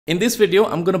In this video,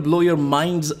 I'm going to blow your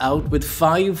minds out with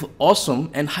 5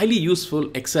 awesome and highly useful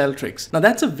Excel tricks. Now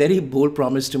that's a very bold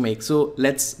promise to make, so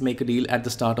let's make a deal at the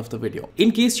start of the video.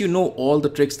 In case you know all the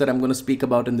tricks that I'm going to speak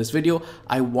about in this video,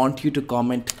 I want you to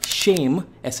comment shame,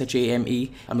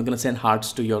 S-H-A-M-E. I'm going to send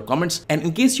hearts to your comments. And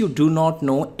in case you do not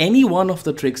know any one of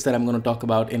the tricks that I'm going to talk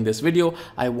about in this video,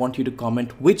 I want you to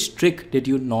comment which trick did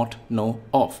you not know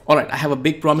of. All right, I have a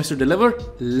big promise to deliver.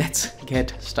 Let's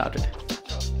get started.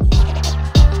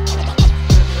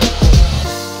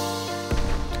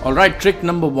 All right, trick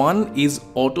number 1 is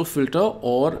auto filter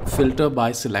or filter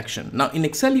by selection. Now in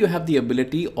Excel, you have the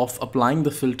ability of applying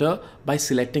the filter by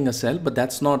selecting a cell, but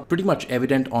that's not pretty much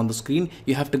evident on the screen.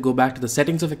 You have to go back to the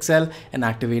settings of Excel and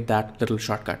activate that little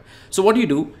shortcut. So what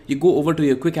do? You go over to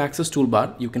your quick access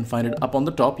toolbar. You can find it up on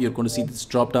the top. You're going to see this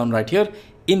drop down right here.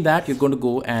 In that, you're going to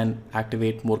go and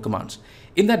activate more commands.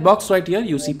 In that box right here,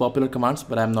 you see popular commands,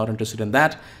 but I'm not interested in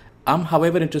that. I'm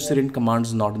however interested in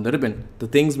commands not in the ribbon, the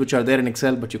things which are there in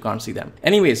Excel but you can't see them.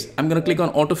 Anyways, I'm going to click on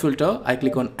auto filter. I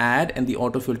click on add and the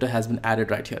auto filter has been added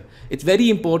right here. It's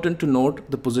very important to note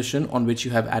the position on which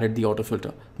you have added the auto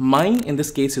filter. Mine in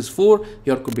this case is 4,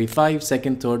 your could be 5,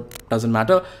 second, third, doesn't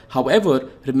matter.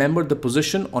 However, remember the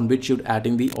position on which you're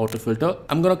adding the auto filter.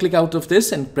 I'm going to click out of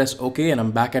this and press OK and I'm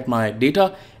back at my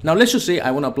data. Now let's just say I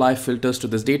want to apply filters to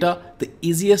this data. The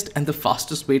easiest and the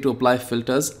fastest way to apply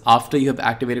filters after you have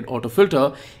activated auto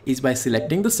filter is by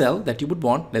selecting the cell that you would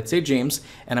want, let's say James,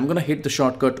 and I'm going to hit the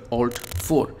shortcut Alt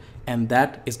 4 and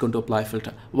that is going to apply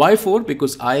filter. Why 4?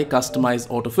 Because I customize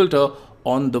auto filter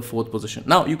on the 4th position.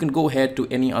 Now you can go ahead to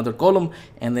any other column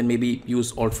and then maybe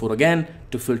use Alt 4 again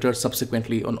to filter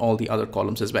subsequently on all the other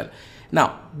columns as well.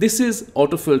 Now this is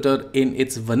auto filter in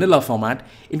its vanilla format.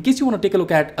 In case you want to take a look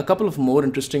at a couple of more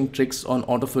interesting tricks on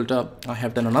auto filter, I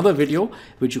have done another video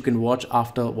which you can watch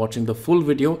after watching the full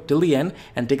video till the end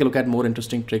and take a look at more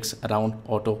interesting tricks around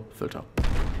auto filter.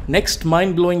 Next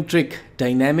mind-blowing trick,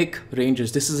 dynamic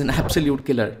ranges. This is an absolute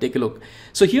killer. Take a look.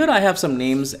 So here I have some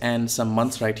names and some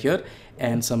months right here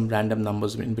and some random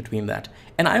numbers in between that.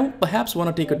 And I perhaps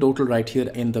want to take a total right here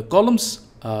in the columns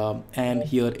and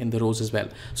here in the rows as well.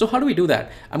 So how do we do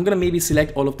that? I'm going to maybe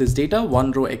select all of this data,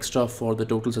 1 row extra for the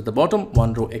totals at the bottom,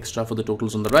 1 row extra for the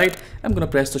totals on the right. I'm going to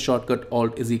press the shortcut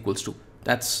Alt is equals to.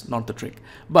 That's not the trick.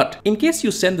 But in case you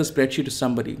send the spreadsheet to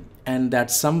somebody and that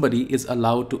somebody is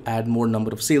allowed to add more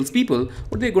number of salespeople,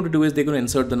 what they're going to do is they're going to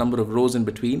insert the number of rows in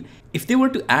between. If they were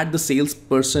to add the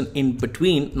salesperson in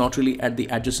between, not really at the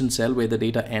adjacent cell where the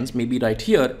data ends, maybe right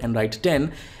here and write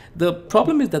 10, the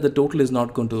problem is that the total is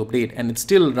not going to update and it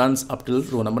still runs up till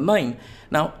row number 9.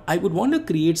 Now, I would want to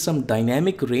create some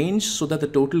dynamic range so that the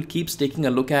total keeps taking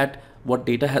a look at what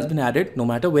data has been added no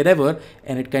matter wherever,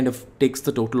 and it kind of takes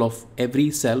the total of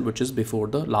every cell which is before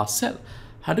the last cell.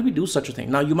 How do we do such a thing?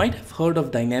 Now you might have heard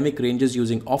of dynamic ranges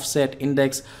using offset,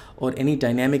 index, or any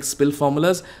dynamic spill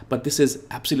formulas, but this is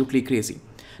absolutely crazy.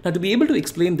 Now to be able to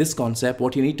explain this concept,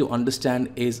 what you need to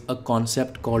understand is a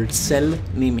concept called cell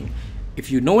naming.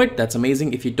 If you know it, that's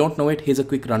amazing. If you don't know it, here's a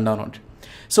quick rundown on it.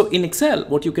 So in Excel,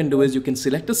 what you can do is you can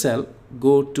select a cell,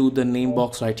 go to the name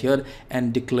box right here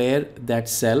and declare that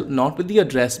cell not with the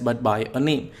address but by a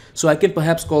name. So I can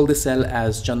perhaps call this cell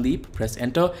as Chandeep, press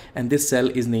enter, and this cell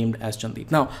is named as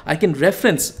Chandeep. Now I can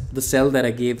reference the cell that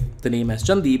I gave the name as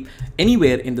Chandeep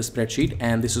anywhere in the spreadsheet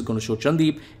and this is going to show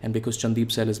Chandeep, and because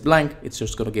Chandeep cell is blank, it's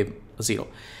just going to give a 0.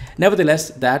 Nevertheless,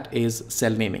 that is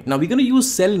cell naming. Now we're going to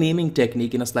use cell naming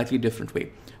technique in a slightly different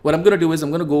way. What I'm going to do is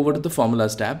I'm going to go over to the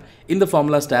formulas tab. In the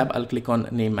formulas tab, I'll click on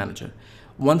name manager.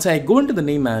 Once I go into the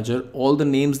name manager, all the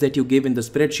names that you give in the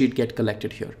spreadsheet get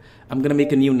collected here. I'm going to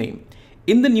make a new name.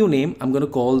 In the new name, I'm going to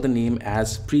call the name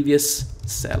as previous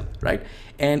cell, right?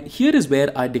 And here is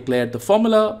where I declare the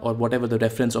formula or whatever the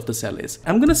reference of the cell is.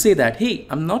 I'm going to say that, hey,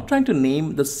 I'm not trying to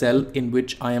name the cell in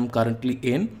which I am currently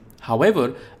in.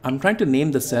 However, I'm trying to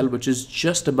name the cell which is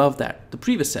just above that, the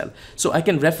previous cell. So I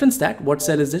can reference that. What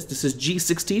cell is this? This is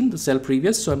G16, the cell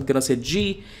previous. So I'm going to say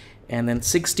G and then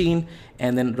 16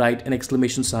 and then write an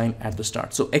exclamation sign at the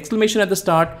start. So exclamation at the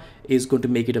start is going to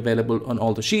make it available on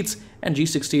all the sheets, and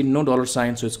G16, no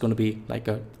 $sign. So it's going to be like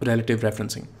a relative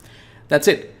referencing. That's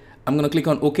it. I'm going to click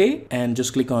on OK and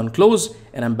just click on close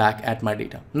and I'm back at my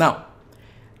data. Now,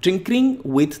 tinkering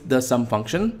with the sum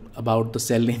function about the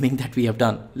cell naming that we have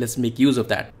done. Let's make use of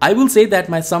that. I will say that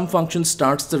my sum function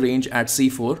starts the range at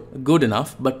C4, good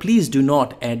enough, but please do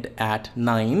not end at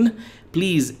 9.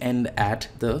 Please end at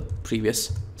the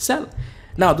previous cell.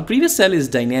 Now the previous cell is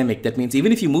dynamic. That means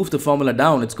even if you move the formula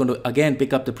down, it's going to again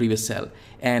pick up the previous cell.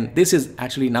 And this is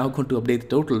actually now going to update the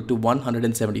total to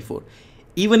 174.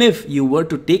 Even if you were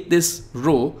to take this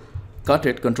row cut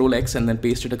it, Control X, and then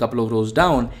paste it a couple of rows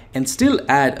down and still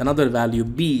add another value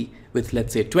B with,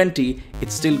 let's say, 20,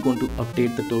 it's still going to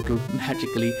update the total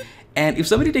magically. And if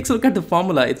somebody takes a look at the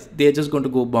formula, they're just going to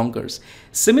go bonkers.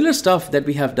 Similar stuff that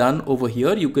we have done over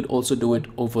here, you could also do it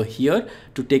over here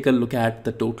to take a look at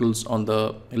the totals on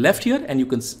the left here. And you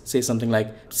can say something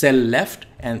like cell left,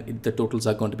 and the totals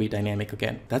are going to be dynamic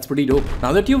again. That's pretty dope.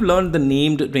 Now that you've learned the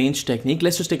named range technique,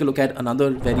 let's just take a look at another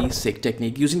very sick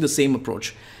technique using the same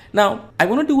approach. Now, I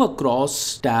want to do a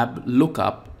cross tab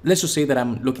lookup. Let's just say that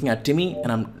I'm looking at Timmy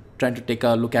and I'm trying to take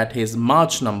a look at his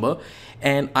March number,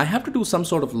 and I have to do some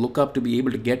sort of lookup to be able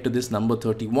to get to this number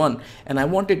 31, and I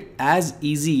want it as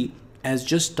easy as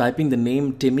just typing the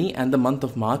name Timmy and the month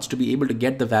of March to be able to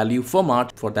get the value for March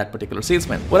for that particular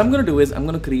salesman. What I'm going to do is I'm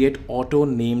going to create auto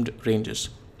named ranges.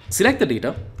 Select the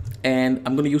data, and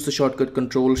I'm going to use the shortcut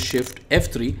Control Shift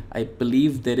F3. I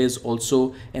believe there is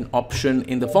also an option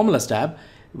in the formulas tab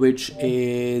which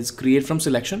is create from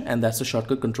selection, and that's the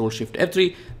shortcut Control Shift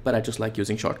F3, but I just like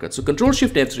using shortcuts. So Control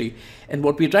Shift F3, and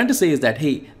what we're trying to say is that,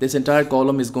 hey, this entire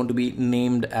column is going to be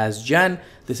named as Jan,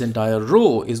 this entire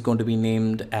row is going to be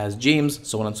named as James,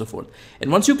 so on and so forth.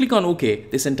 And once you click on OK,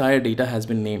 this entire data has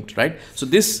been named, right? So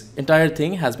this entire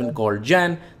thing has been called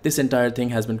Jan, this entire thing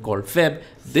has been called Feb,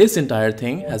 this entire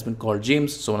thing has been called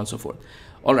James, so on and so forth.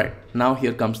 All right, now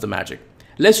here comes the magic.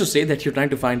 Let's just say that you're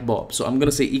trying to find Bob. So I'm going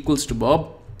to say equals to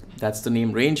Bob. That's the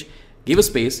name range, give a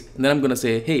space, and then I'm going to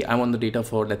say, hey, I want the data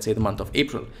for, let's say, the month of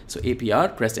April. So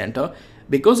APR, press enter.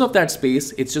 Because of that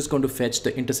space, it's just going to fetch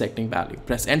the intersecting value.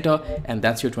 Press enter, and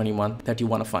that's your 21 that you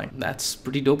want to find. That's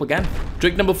pretty dope again.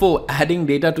 Trick number 4, adding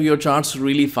data to your charts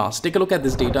really fast. Take a look at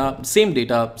this data, same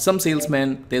data, some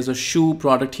salesmen, there's a shoe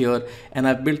product here, and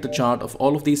I've built the chart of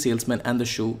all of these salesmen and the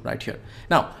shoe right here.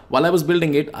 Now, while I was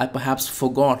building it, I perhaps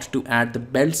forgot to add the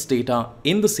belts data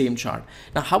in the same chart.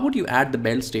 Now, how would you add the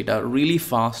belts data really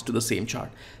fast to the same chart?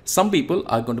 Some people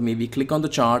are going to maybe click on the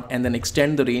chart and then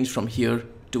extend the range from here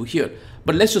to here.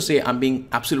 But let's just say I'm being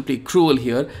absolutely cruel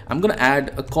here. I'm going to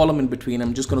add a column in between.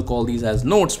 I'm just going to call these as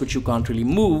notes, which you can't really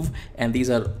move. And these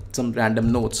are some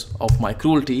random notes of my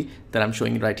cruelty that I'm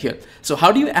showing right here. So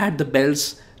how do you add the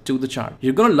bells to the chart?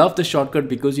 You're going to love the shortcut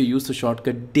because you use the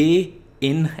shortcut day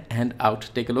in and out.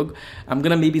 Take a look. I'm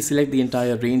gonna maybe select the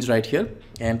entire range right here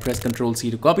and press Ctrl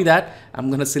C to copy that. I'm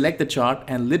gonna select the chart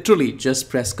and literally just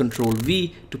press Ctrl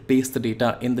V to paste the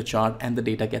data in the chart, and the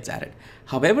data gets added.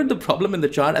 However, the problem in the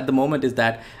chart at the moment is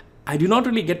that I do not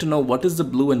really get to know what is the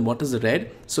blue and what is the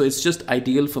red. So it's just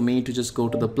ideal for me to just go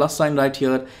to the plus sign right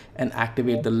here and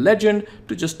activate the legend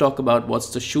to just talk about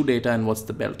what's the shoe data and what's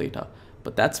the belt data.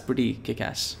 But that's pretty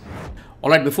kick-ass.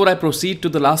 Alright, before I proceed to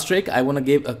the last trick, I want to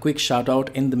give a quick shout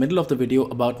out in the middle of the video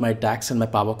about my DAX and my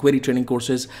Power Query training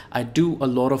courses. I do a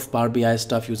lot of Power BI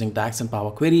stuff using DAX and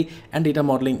Power Query and data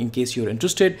modeling in case you're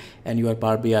interested and you are a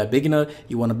Power BI beginner.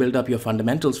 You want to build up your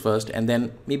fundamentals first and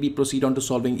then maybe proceed on to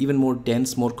solving even more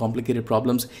dense, more complicated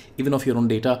problems, even of your own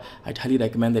data. I'd highly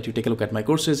recommend that you take a look at my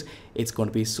courses. It's going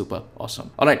to be super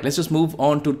awesome. Alright, let's just move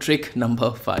on to trick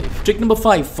number 5. Trick number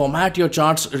 5, format your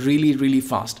charts really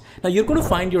fast. Now you're going to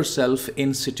find yourself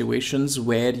in situations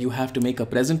where you have to make a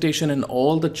presentation and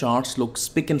all the charts look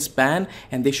spick and span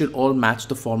and they should all match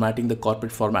the formatting, the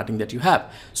corporate formatting that you have.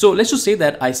 So let's just say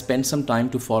that I spent some time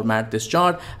to format this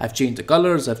chart. I've changed the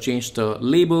colors, I've changed the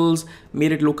labels,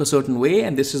 made it look a certain way,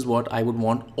 and this is what I would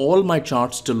want all my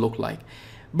charts to look like.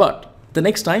 But the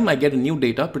next time I get a new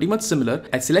data, pretty much similar,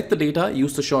 I select the data,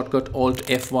 use the shortcut Alt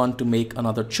F1 to make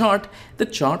another chart. The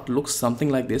chart looks something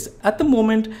like this. At the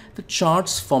moment, the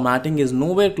chart's formatting is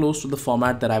nowhere close to the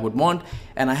format that I would want,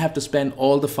 and I have to spend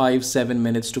all the 5-7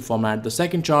 minutes to format the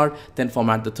second chart, then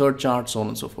format the third chart, so on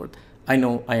and so forth. I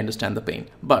know, I understand the pain,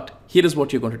 but here is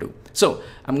what you're going to do. So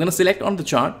I'm going to select on the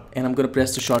chart and I'm going to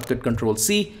press the shortcut Ctrl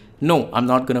C. No, I'm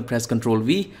not going to press Ctrl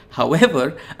V.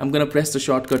 However, I'm going to press the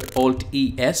shortcut Alt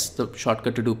ES, the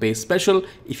shortcut to do paste special.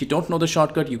 If you don't know the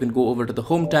shortcut, you can go over to the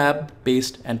home tab,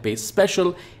 paste and paste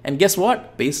special. And guess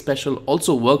what? Paste special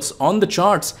also works on the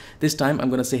charts. This time I'm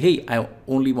going to say, hey, I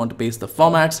only want to paste the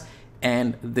formats.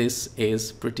 And this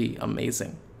is pretty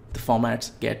amazing. The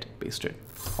formats get pasted.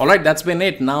 Alright, that's been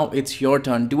it. Now it's your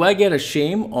turn. Do I get a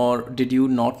shame, or did you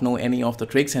not know any of the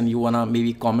tricks and you wanna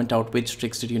maybe comment out which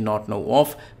tricks did you not know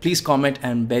of? Please comment.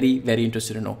 I'm very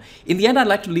interested to know. In the end, I'd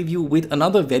like to leave you with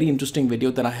another very interesting video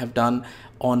that I have done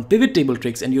on pivot table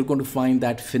tricks, and you're going to find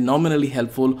that phenomenally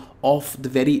helpful of the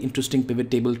very interesting pivot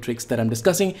table tricks that I'm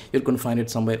discussing. You're going to find it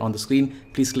somewhere on the screen.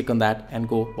 Please click on that and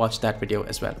go watch that video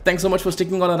as well. Thanks so much for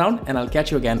sticking all around, and I'll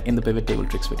catch you again in the pivot table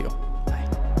tricks video.